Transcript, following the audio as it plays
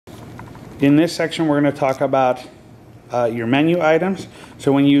In this section, we're going to talk about your menu items.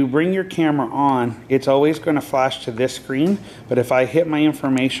 So when you bring your camera on, it's always going to flash to this screen, but if I hit my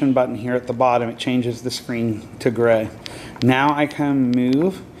information button here at the bottom, it changes the screen to gray. Now I can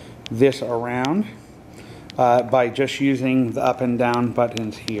move this around by just using the up and down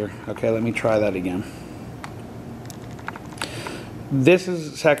buttons here. Okay, let me try that again. This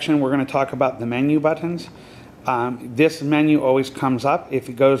is a section we're going to talk about the menu buttons. This menu always comes up. If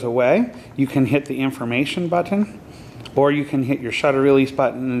it goes away, you can hit the information button, or you can hit your shutter release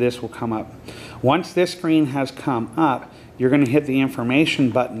button and this will come up. Once this screen has come up, you're going to hit the information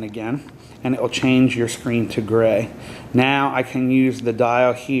button again and it will change your screen to gray. Now I can use the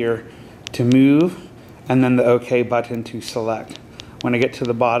dial here to move and then the OK button to select. When I get to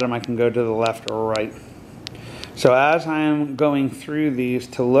the bottom, I can go to the left or right. So as I am going through these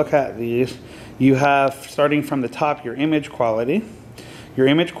to look at these, you have, starting from the top, your image quality. Your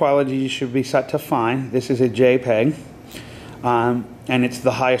image quality should be set to fine. This is a JPEG, and it's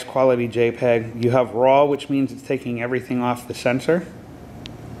the highest quality JPEG. You have RAW, which means it's taking everything off the sensor.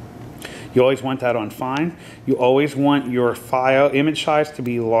 You always want that on fine. You always want your file image size to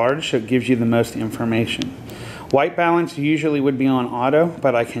be large, so it gives you the most information. White balance usually would be on auto,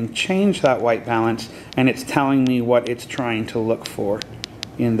 but I can change that white balance and it's telling me what it's trying to look for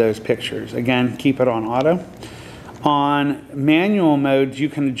in those pictures. Again, keep it on auto. On manual modes, you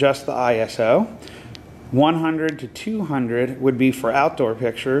can adjust the ISO. 100 to 200 would be for outdoor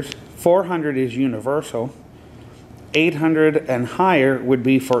pictures. 400 is universal. 800 and higher would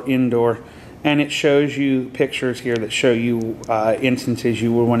be for indoor. And it shows you pictures here that show you instances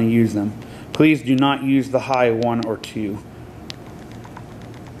you would want to use them. Please do not use the high 1 or 2.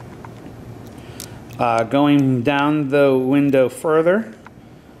 Going down the window further,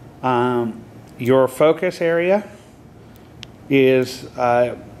 your focus area is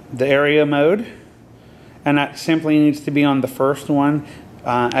the area mode, and that simply needs to be on the first one.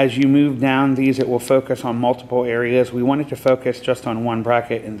 As you move down these, it will focus on multiple areas. We want it to focus just on one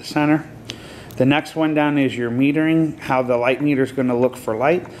bracket in the center. The next one down is your metering, how the light meter is going to look for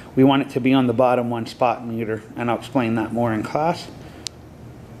light. We want it to be on the bottom one spot meter, and I'll explain that more in class.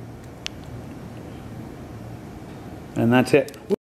 And that's it.